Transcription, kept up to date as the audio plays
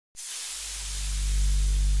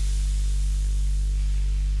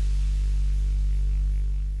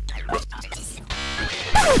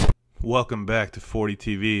Welcome back to 40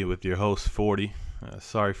 TV with your host 40.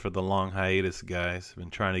 Sorry for the long hiatus, guys. I've been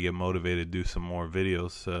trying to get motivated to do some more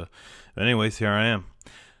videos. But anyways, here I am.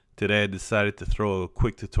 Today I decided to throw a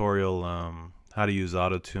quick tutorial how to use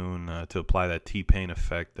Auto-Tune to apply that T-Pain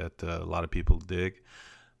effect that a lot of people dig.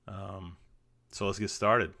 So let's get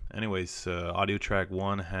started. Anyways, audio track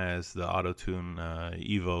 1 has the Auto-Tune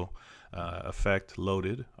Evo effect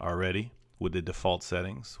loaded already with the default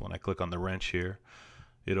settings. When I click on the wrench here,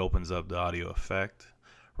 it opens up the audio effect.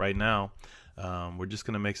 Right now, we're just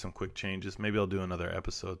going to make some quick changes. Maybe I'll do another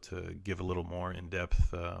episode to give a little more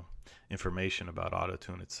in-depth information about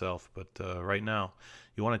Auto-Tune itself. But right now,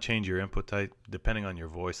 you want to change your input type depending on your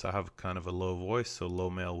voice. I have kind of a low voice, so low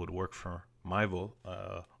male would work for my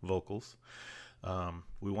vocals.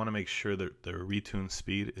 We want to make sure that the retune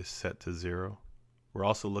speed is set to 0. We're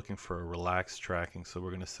also looking for a relaxed tracking, so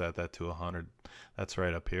we're going to set that to 100. That's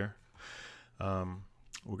right up here.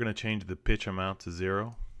 We're going to change the pitch amount to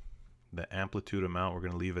 0. The amplitude amount we're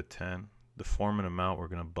going to leave at 10. The formant amount we're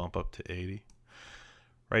going to bump up to 80.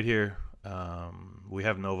 Right here, we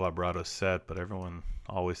have no vibrato set, but everyone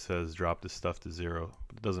always says drop this stuff to 0.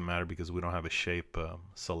 But it doesn't matter because we don't have a shape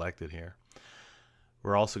selected here.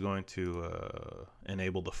 We're also going to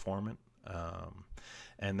enable the formant.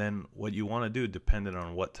 And then what you want to do, depending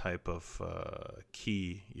on what type of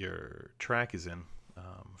key your track is in,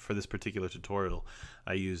 for this particular tutorial,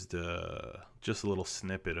 I used just a little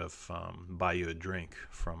snippet of Buy You a Drink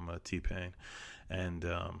from T-Pain, and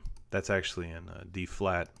that's actually in D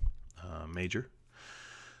flat major.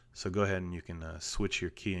 So go ahead and you can switch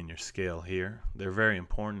your key and your scale here. They're very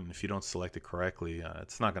important. If you don't select it correctly,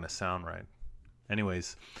 it's not going to sound right.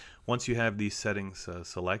 Anyways, once you have these settings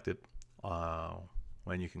selected,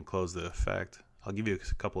 when you can close the effect, I'll give you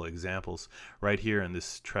a couple of examples. Right here in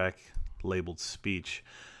this track labeled speech,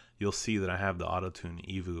 you'll see that I have the Auto-Tune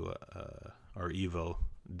Evo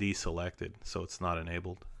deselected, so it's not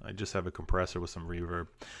enabled. I just have a compressor with some reverb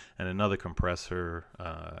and another compressor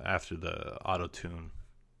after the Auto-Tune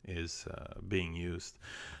is being used.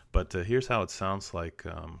 But here's how it sounds like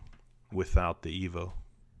without the Evo.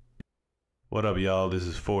 What up, y'all? This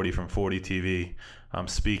is 40 from 40 TV. I'm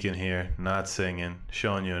speaking here, not singing,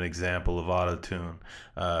 showing you an example of Auto-Tune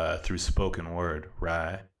through spoken word,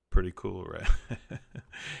 right? Pretty cool, right?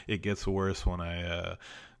 It gets worse when I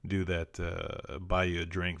do that Buy You a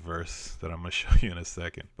Drink verse that I'm going to show you in a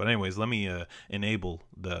second. But anyways, let me enable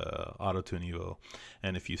the Auto-Tune Evo.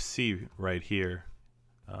 And if you see right here,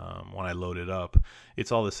 when I load it up,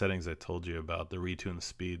 it's all the settings I told you about. The retune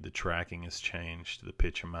speed, the tracking is changed, the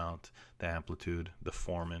pitch amount, the amplitude, the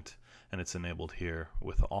formant, and it's enabled here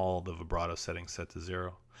with all the vibrato settings set to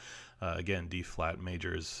 0. Again, D flat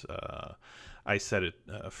majors. I set it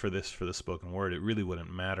for the spoken word. It really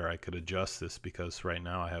wouldn't matter. I could adjust this because right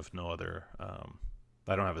now I have no other.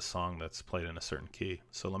 I don't have a song that's played in a certain key.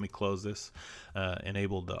 So let me close this,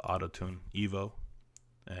 enable the Auto-Tune Evo,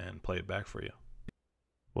 and play it back for you.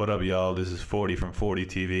 What up, y'all? This is 40 from 40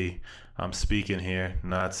 TV. I'm speaking here,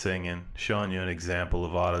 not singing, showing you an example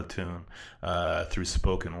of Auto-Tune through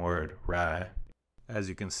spoken word, right? As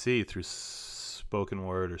you can see, through spoken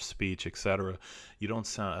word or speech, etc., you don't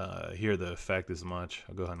hear the effect as much.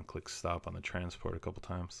 I'll go ahead and click stop on the transport a couple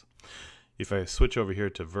times. If I switch over here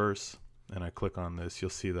to verse and I click on this, you'll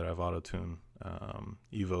see that I have Auto-Tune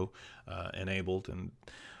Evo enabled, and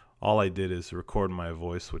all I did is record my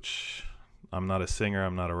voice, which I'm not a singer,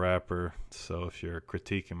 I'm not a rapper, so if you're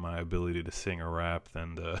critiquing my ability to sing or rap,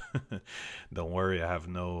 then don't worry, I have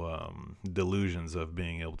no delusions of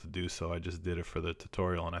being able to do so. I just did it for the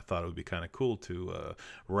tutorial, and I thought it would be kind of cool to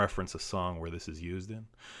reference a song where this is used in.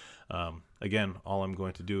 Again, all I'm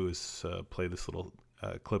going to do is play this little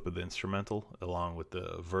clip of the instrumental along with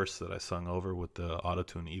the verse that I sung over with the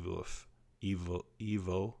Auto-Tune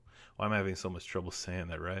Evo. Why am I having so much trouble saying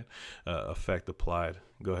that, right? Effect applied.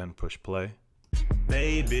 Go ahead and push play.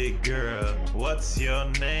 Baby girl, what's your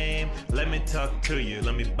name? Let me talk to you,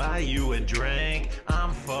 let me buy you a drink.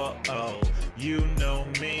 I'm 4-0, you know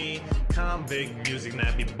me. Convict music,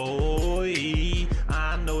 nappy boy.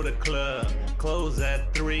 I know the club, close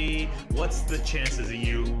at 3. What's the chances of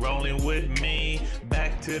you rolling with me?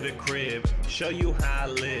 Back to the crib, show you how I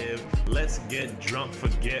live. Let's get drunk,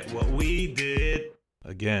 forget what we did.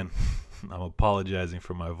 Again, I'm apologizing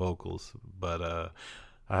for my vocals, but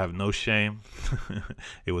I have no shame.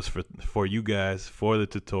 It was for you guys, for the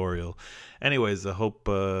tutorial. Anyways, I hope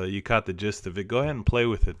you caught the gist of it. Go ahead and play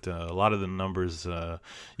with it. A lot of the numbers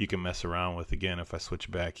you can mess around with. Again, if I switch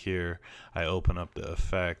back here, I open up the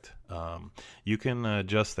effect. You can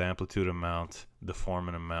adjust the amplitude amount, the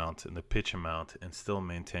formant amount, and the pitch amount, and still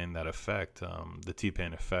maintain that effect, the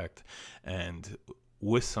T-Pain effect. And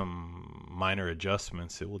with some minor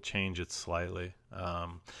adjustments, it will change it slightly.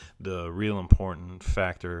 The real important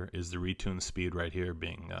factor is the retune speed right here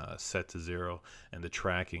being set to 0, and the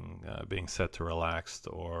tracking being set to relaxed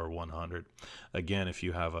or 100. Again, if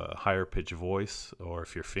you have a higher pitch voice, or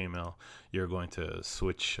if you're female, you're going to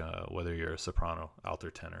switch whether you're a soprano, alto,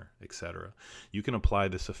 tenor, etc. You can apply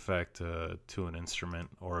this effect to an instrument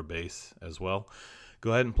or a bass as well.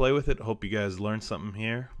 Go ahead and play with it. Hope you guys learned something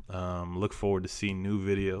here. Look forward to seeing new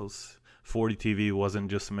videos. 40 TV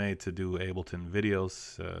wasn't just made to do Ableton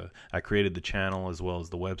videos. I created the channel as well as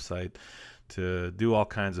the website to do all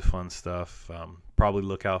kinds of fun stuff. Probably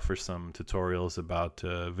look out for some tutorials about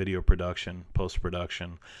video production,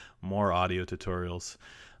 post-production, more audio tutorials.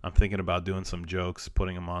 I'm thinking about doing some jokes,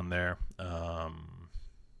 putting them on there.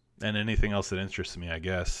 And anything else that interests me, I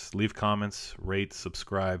guess. Leave comments, rate,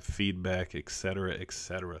 subscribe, feedback, etc.,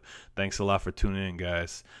 etc. Thanks a lot for tuning in,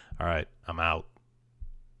 guys. All right, I'm out.